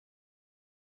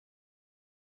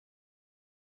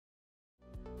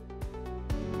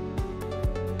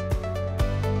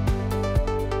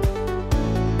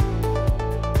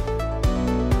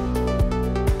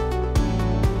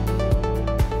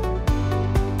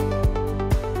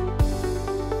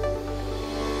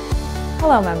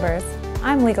Hello members,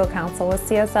 I'm legal counsel with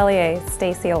CSLEA,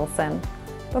 Stacy Olsen.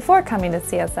 Before coming to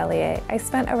CSLEA, I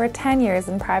spent over 10 years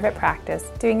in private practice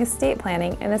doing estate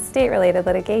planning and estate-related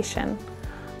litigation.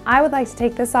 I would like to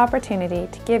take this opportunity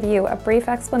to give you a brief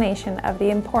explanation of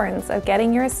the importance of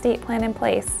getting your estate plan in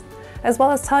place, as well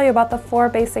as tell you about the 4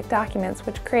 basic documents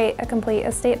which create a complete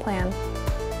estate plan.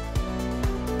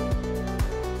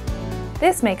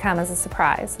 This may come as a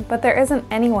surprise, but there isn't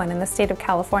anyone in the state of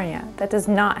California that does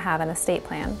not have an estate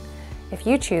plan. If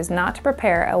you choose not to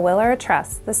prepare a will or a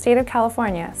trust, the state of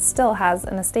California still has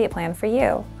an estate plan for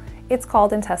you. It's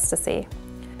called intestacy.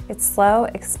 It's slow,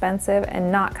 expensive,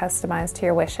 and not customized to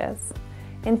your wishes.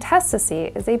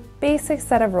 Intestacy is a basic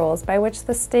set of rules by which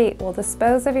the state will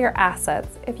dispose of your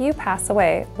assets if you pass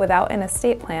away without an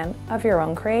estate plan of your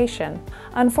own creation.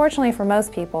 Unfortunately for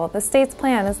most people, the state's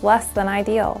plan is less than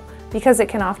ideal because it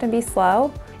can often be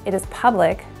slow, it is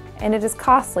public, and it is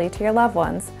costly to your loved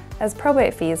ones, as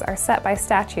probate fees are set by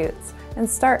statutes and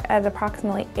start at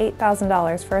approximately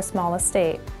 $8,000 for a small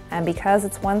estate. And because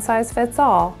it's one size fits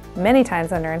all, many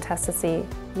times under intestacy,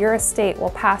 your estate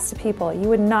will pass to people you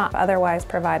would not otherwise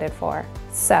provided for.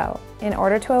 So, in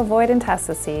order to avoid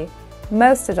intestacy,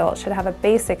 most adults should have a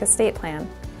basic estate plan.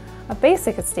 A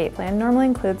basic estate plan normally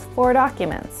includes 4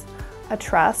 documents: a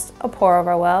trust, a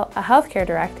pour-over will, a healthcare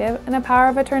directive, and a power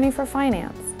of attorney for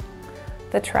finance.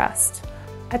 The trust.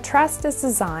 A trust is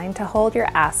designed to hold your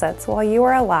assets while you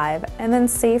are alive and then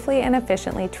safely and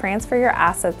efficiently transfer your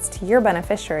assets to your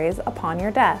beneficiaries upon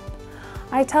your death.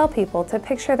 I tell people to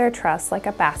picture their trust like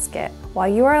a basket. While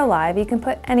you are alive, you can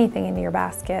put anything into your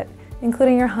basket,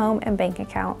 including your home and bank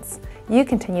accounts. You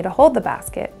continue to hold the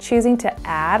basket, choosing to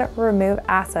add or remove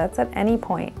assets at any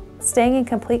point, staying in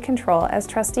complete control as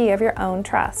trustee of your own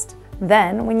trust.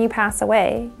 Then, when you pass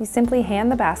away, you simply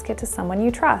hand the basket to someone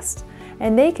you trust,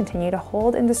 and they continue to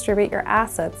hold and distribute your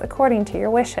assets according to your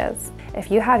wishes.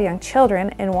 If you have young children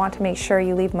and want to make sure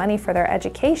you leave money for their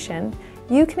education,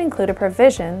 you can include a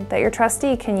provision that your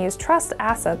trustee can use trust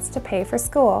assets to pay for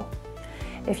school.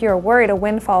 If you are worried a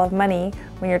windfall of money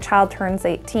when your child turns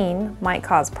 18 might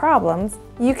cause problems,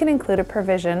 you can include a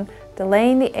provision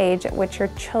delaying the age at which your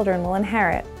children will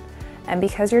inherit. And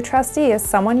because your trustee is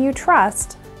someone you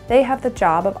trust, they have the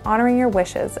job of honoring your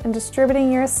wishes and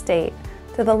distributing your estate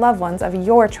to the loved ones of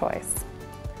your choice.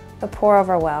 The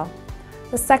pour-over will.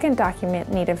 The second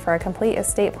document needed for a complete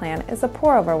estate plan is a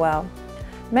pour-over will.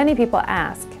 Many people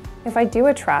ask, if I do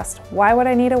a trust, why would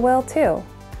I need a will too?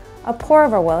 A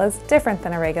pour-over will is different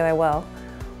than a regular will,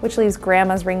 which leaves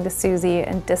Grandma's ring to Susie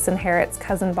and disinherits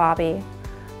Cousin Bobby.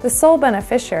 The sole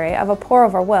beneficiary of a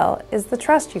pour-over will is the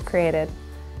trust you created.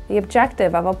 The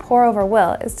objective of a pour-over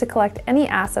will is to collect any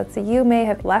assets that you may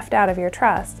have left out of your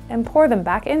trust and pour them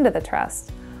back into the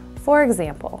trust. For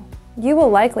example, you will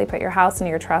likely put your house into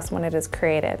your trust when it is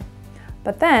created.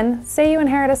 But then, say you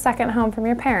inherit a second home from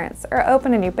your parents or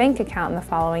open a new bank account in the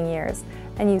following years,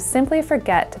 and you simply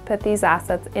forget to put these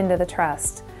assets into the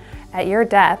trust. At your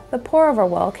death, the pour-over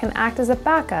will can act as a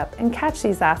backup and catch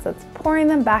these assets, pouring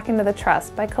them back into the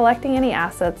trust by collecting any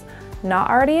assets not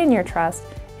already in your trust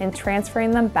and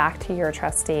transferring them back to your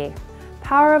trustee.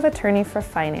 Power of attorney for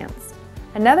finance.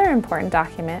 Another important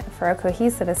document for a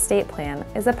cohesive estate plan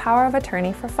is a power of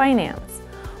attorney for finance.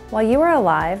 While you are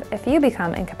alive, if you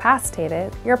become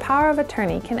incapacitated, your power of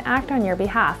attorney can act on your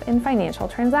behalf in financial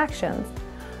transactions.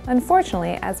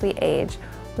 Unfortunately, as we age,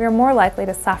 we are more likely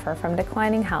to suffer from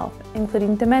declining health,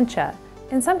 including dementia,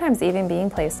 and sometimes even being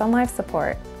placed on life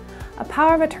support. A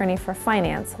power of attorney for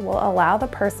finance will allow the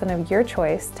person of your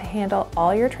choice to handle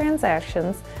all your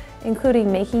transactions,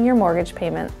 including making your mortgage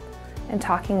payment and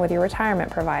talking with your retirement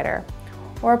provider,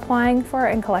 or applying for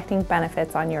and collecting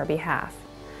benefits on your behalf.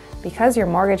 Because your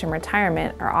mortgage and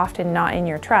retirement are often not in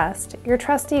your trust, your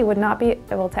trustee would not be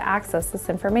able to access this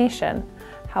information.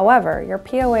 However, your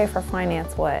POA for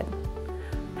finance would.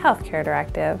 Healthcare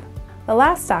directive. The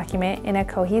last document in a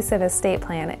cohesive estate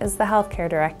plan is the healthcare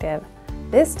directive.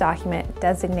 This document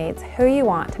designates who you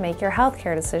want to make your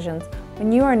healthcare decisions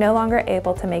when you are no longer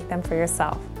able to make them for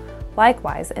yourself.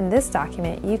 Likewise, in this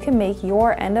document, you can make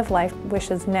your end-of-life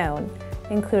wishes known,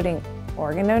 including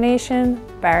organ donation,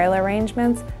 burial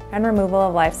arrangements, and removal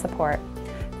of life support.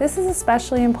 This is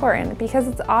especially important because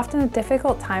it's often a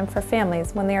difficult time for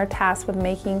families when they are tasked with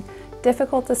making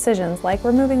difficult decisions like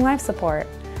removing life support,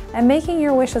 and making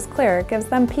your wishes clear gives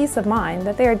them peace of mind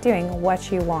that they are doing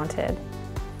what you wanted.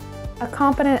 A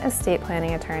competent estate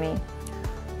planning attorney.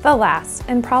 The last,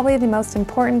 and probably the most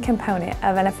important component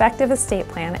of an effective estate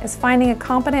plan is finding a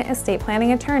competent estate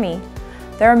planning attorney.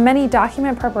 There are many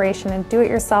document preparation and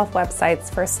do-it-yourself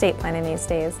websites for estate planning these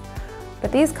days.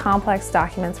 But these complex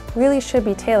documents really should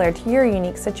be tailored to your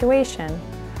unique situation.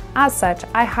 As such,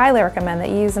 I highly recommend that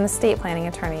you use an estate planning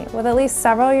attorney with at least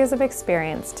several years of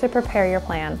experience to prepare your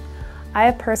plan. I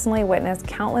have personally witnessed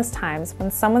countless times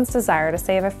when someone's desire to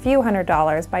save a few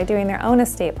 $100s by doing their own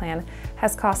estate plan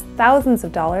has cost thousands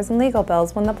of dollars in legal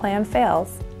bills when the plan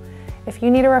fails. If you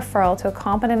need a referral to a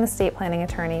competent estate planning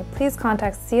attorney, please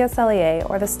contact CSLEA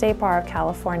or the State Bar of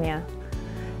California.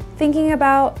 Thinking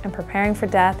about and preparing for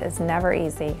death is never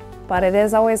easy, but it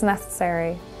is always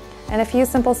necessary. And a few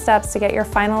simple steps to get your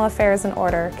final affairs in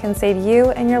order can save you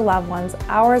and your loved ones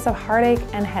hours of heartache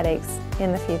and headaches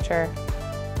in the future.